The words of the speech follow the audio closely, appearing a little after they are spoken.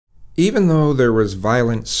Even though there was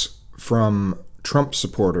violence from Trump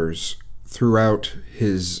supporters throughout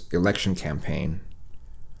his election campaign,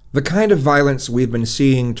 the kind of violence we've been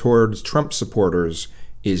seeing towards Trump supporters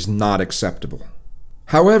is not acceptable.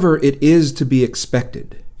 However, it is to be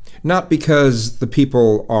expected. Not because the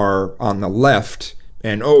people are on the left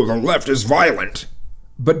and, oh, the left is violent,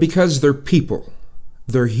 but because they're people.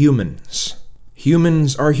 They're humans.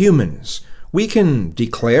 Humans are humans. We can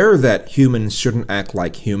declare that humans shouldn't act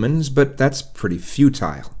like humans, but that's pretty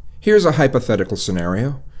futile. Here's a hypothetical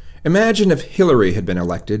scenario. Imagine if Hillary had been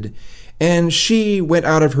elected, and she went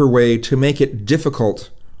out of her way to make it difficult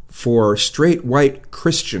for straight white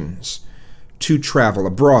Christians to travel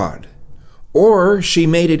abroad. Or she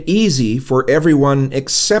made it easy for everyone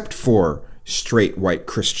except for straight white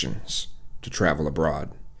Christians to travel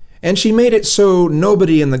abroad. And she made it so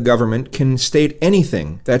nobody in the government can state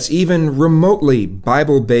anything that's even remotely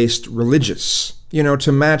Bible-based religious. You know,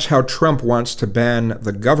 to match how Trump wants to ban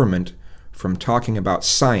the government from talking about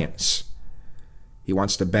science. He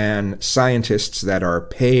wants to ban scientists that are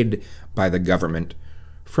paid by the government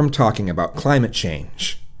from talking about climate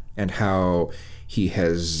change, and how he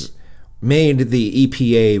has made the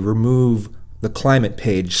EPA remove the climate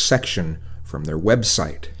page section from their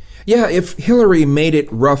website. Yeah, if Hillary made it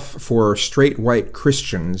rough for straight white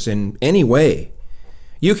Christians in any way,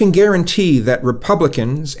 you can guarantee that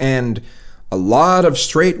Republicans and a lot of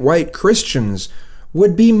straight white Christians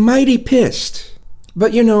would be mighty pissed.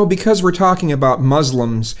 But you know, because we're talking about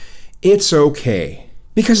Muslims, it's okay.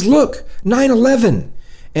 Because look, 9/11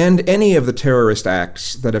 and any of the terrorist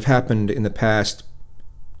acts that have happened in the past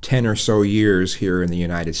 10 or so years here in the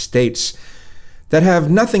United States that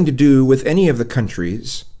have nothing to do with any of the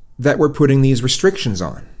countries that we're putting these restrictions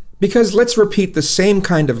on. Because let's repeat the same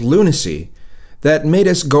kind of lunacy that made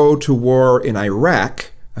us go to war in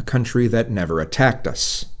Iraq, a country that never attacked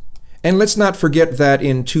us. And let's not forget that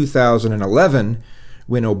in 2011,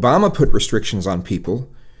 when Obama put restrictions on people,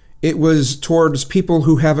 it was towards people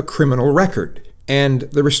who have a criminal record. And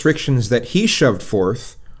the restrictions that he shoved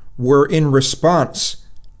forth were in response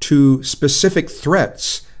to specific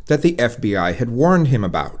threats that the FBI had warned him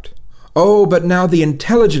about. Oh, but now the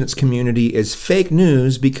intelligence community is fake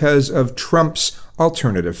news because of Trump's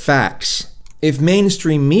alternative facts. If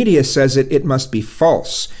mainstream media says it, it must be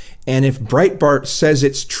false. And if Breitbart says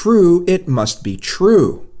it's true, it must be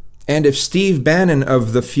true. And if Steve Bannon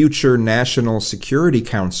of the future National Security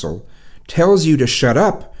Council tells you to shut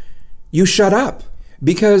up, you shut up.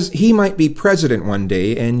 Because he might be president one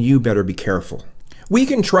day and you better be careful. We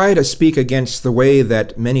can try to speak against the way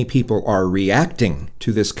that many people are reacting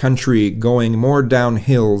to this country going more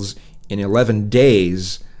downhills in 11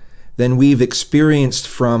 days than we've experienced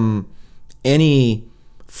from any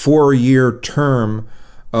 4-year term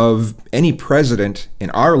of any president in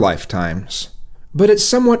our lifetimes. But it's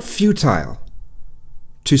somewhat futile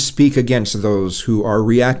to speak against those who are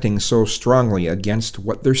reacting so strongly against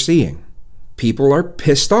what they're seeing. People are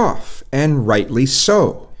pissed off, and rightly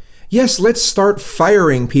so. Yes, let's start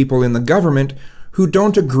firing people in the government who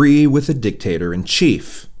don't agree with the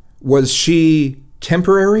dictator-in-chief. Was she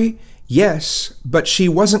temporary? Yes, but she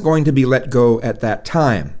wasn't going to be let go at that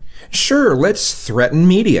time. Sure, let's threaten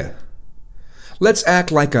media. Let's act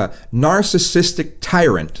like a narcissistic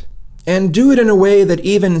tyrant, and do it in a way that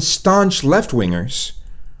even staunch left-wingers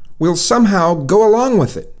will somehow go along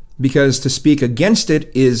with it, because to speak against it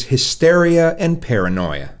is hysteria and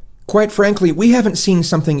paranoia. Quite frankly, we haven't seen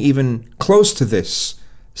something even close to this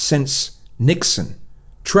since Nixon.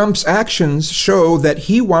 Trump's actions show that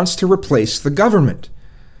he wants to replace the government.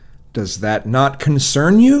 Does that not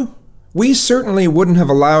concern you? We certainly wouldn't have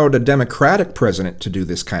allowed a Democratic president to do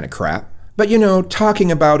this kind of crap. But you know, talking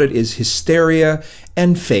about it is hysteria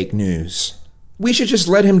and fake news. We should just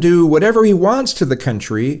let him do whatever he wants to the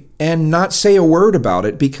country and not say a word about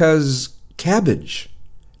it because cabbage.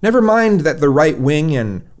 Never mind that the right wing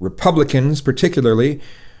and Republicans particularly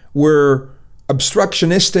were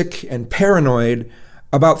obstructionistic and paranoid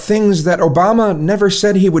about things that Obama never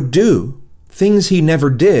said he would do, things he never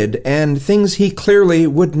did, and things he clearly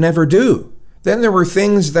would never do. Then there were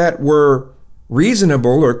things that were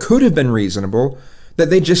reasonable or could have been reasonable that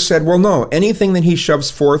they just said, well, no, anything that he shoves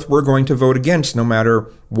forth, we're going to vote against no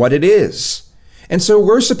matter what it is. And so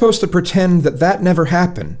we're supposed to pretend that that never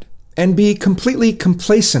happened and be completely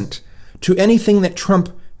complacent to anything that Trump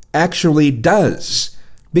actually does.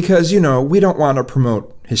 Because, you know, we don't want to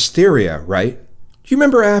promote hysteria, right? Do you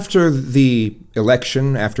remember after the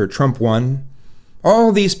election, after Trump won,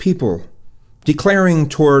 all these people declaring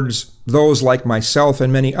towards those like myself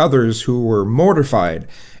and many others who were mortified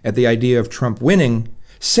at the idea of Trump winning,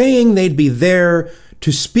 saying they'd be there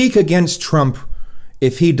to speak against Trump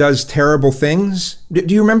if he does terrible things.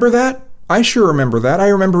 Do you remember that? I sure remember that. I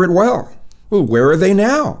remember it well. Well, where are they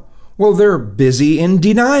now? Well, they're busy in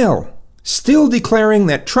denial, still declaring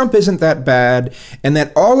that Trump isn't that bad and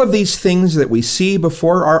that all of these things that we see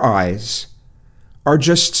before our eyes are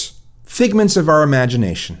just figments of our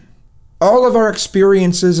imagination. All of our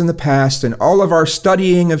experiences in the past and all of our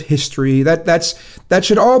studying of history, that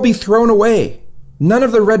should all be thrown away. None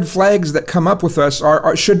of the red flags that come up with us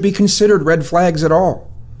should be considered red flags at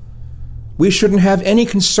all. We shouldn't have any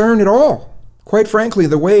concern at all. Quite frankly,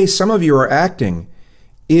 the way some of you are acting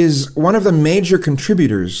is one of the major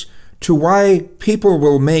contributors to why people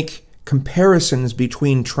will make comparisons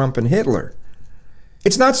between Trump and Hitler.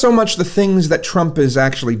 It's not so much the things that Trump is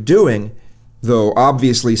actually doing, though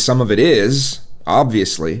obviously some of it is,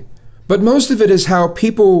 obviously, but most of it is how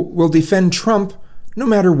people will defend Trump no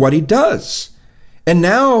matter what he does. And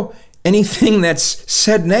now anything that's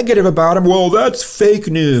said negative about him, well, that's fake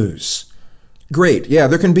news. Great, yeah,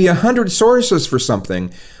 there can be 100 sources for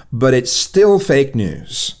something, but it's still fake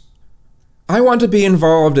news. I want to be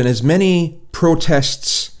involved in as many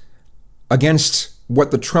protests against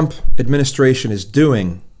what the Trump administration is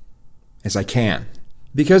doing as I can,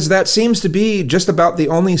 because that seems to be just about the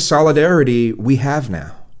only solidarity we have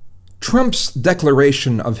now. Trump's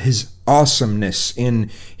declaration of his awesomeness in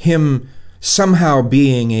him somehow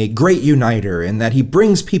being a great uniter and that he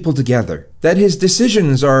brings people together, that his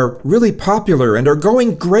decisions are really popular and are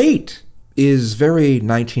going great, is very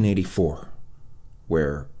 1984,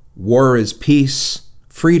 where war is peace,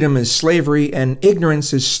 freedom is slavery, and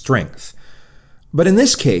ignorance is strength. But in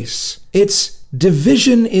this case, it's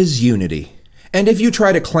division is unity. And if you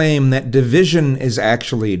try to claim that division is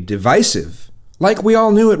actually divisive, like we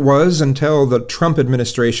all knew it was until the Trump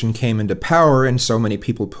administration came into power and so many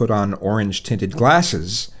people put on orange-tinted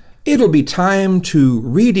glasses, it'll be time to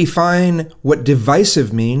redefine what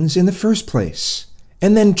divisive means in the first place.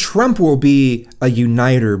 And then Trump will be a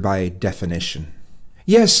uniter by definition.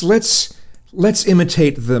 Yes, let's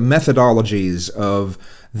imitate the methodologies of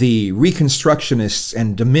the Reconstructionists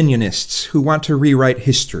and Dominionists who want to rewrite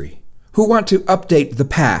history, who want to update the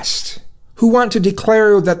past, who want to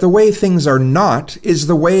declare that the way things are not is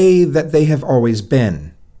the way that they have always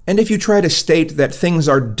been. And if you try to state that things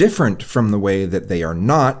are different from the way that they are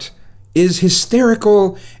not, is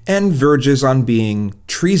hysterical and verges on being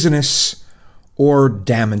treasonous or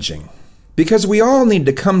damaging. Because we all need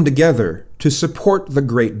to come together to support the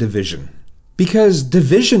Great Division. Because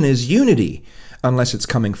division is unity, unless it's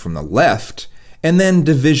coming from the left, and then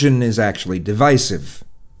division is actually divisive.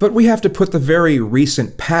 But we have to put the very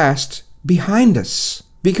recent past behind us,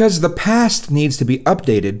 because the past needs to be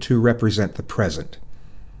updated to represent the present,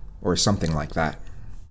 or something like that.